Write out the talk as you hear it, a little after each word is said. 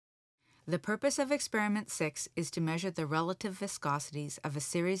The purpose of Experiment 6 is to measure the relative viscosities of a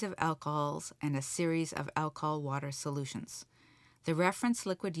series of alcohols and a series of alcohol-water solutions. The reference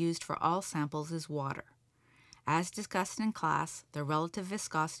liquid used for all samples is water. As discussed in class, the relative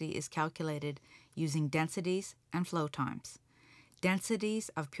viscosity is calculated using densities and flow times.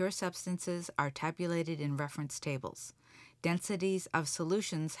 Densities of pure substances are tabulated in reference tables. Densities of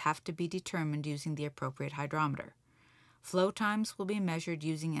solutions have to be determined using the appropriate hydrometer. Flow times will be measured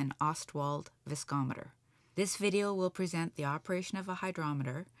using an Ostwald viscometer. This video will present the operation of a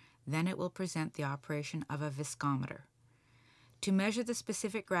hydrometer, then it will present the operation of a viscometer. To measure the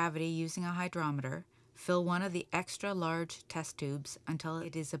specific gravity using a hydrometer, fill one of the extra large test tubes until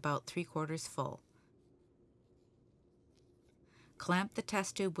it is about 3/4 full. Clamp the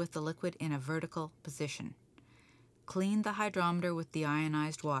test tube with the liquid in a vertical position. Clean the hydrometer with the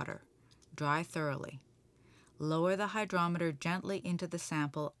ionized water. Dry thoroughly. Lower the hydrometer gently into the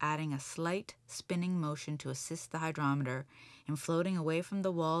sample, adding a slight spinning motion to assist the hydrometer in floating away from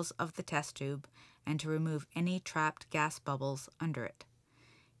the walls of the test tube and to remove any trapped gas bubbles under it.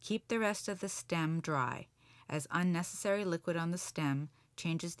 Keep the rest of the stem dry, as unnecessary liquid on the stem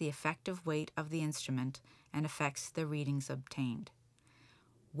changes the effective weight of the instrument and affects the readings obtained.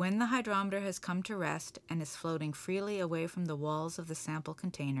 When the hydrometer has come to rest and is floating freely away from the walls of the sample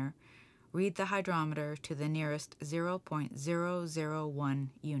container, read the hydrometer to the nearest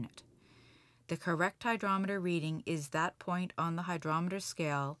 0.001 unit. The correct hydrometer reading is that point on the hydrometer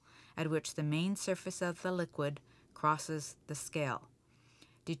scale at which the main surface of the liquid crosses the scale.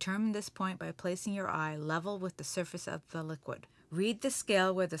 Determine this point by placing your eye level with the surface of the liquid. Read the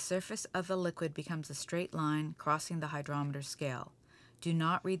scale where the surface of the liquid becomes a straight line crossing the hydrometer scale. Do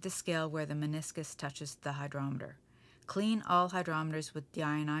not read the scale where the meniscus touches the hydrometer. Clean all hydrometers with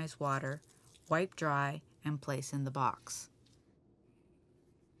deionized water, wipe dry, and place in the box.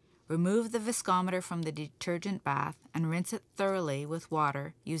 Remove the viscometer from the detergent bath and rinse it thoroughly with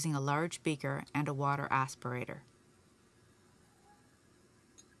water using a large beaker and a water aspirator.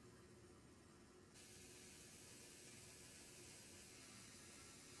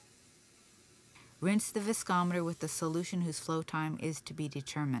 Rinse the viscometer with the solution whose flow time is to be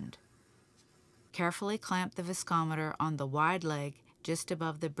determined. Carefully clamp the viscometer on the wide leg just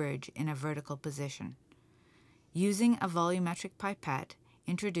above the bridge in a vertical position. Using a volumetric pipette,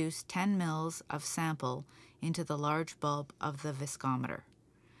 introduce 10 mL of sample into the large bulb of the viscometer.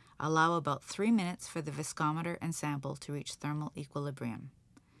 Allow about 3 minutes for the viscometer and sample to reach thermal equilibrium.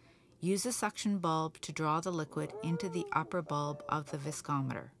 Use a suction bulb to draw the liquid into the upper bulb of the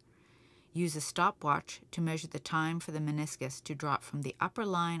viscometer. Use a stopwatch to measure the time for the meniscus to drop from the upper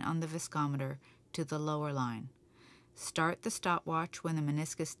line on the viscometer to the lower line. Start the stopwatch when the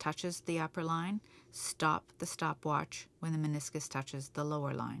meniscus touches the upper line. Stop the stopwatch when the meniscus touches the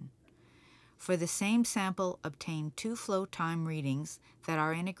lower line. For the same sample, obtain 2 flow time readings that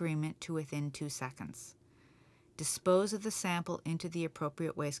are in agreement to within 2 seconds. Dispose of the sample into the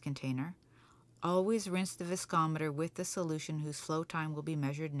appropriate waste container. Always rinse the viscometer with the solution whose flow time will be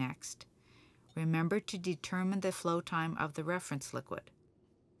measured next. Remember to determine the flow time of the reference liquid.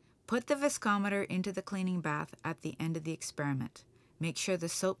 Put the viscometer into the cleaning bath at the end of the experiment. Make sure the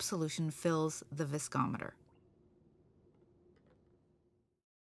soap solution fills the viscometer.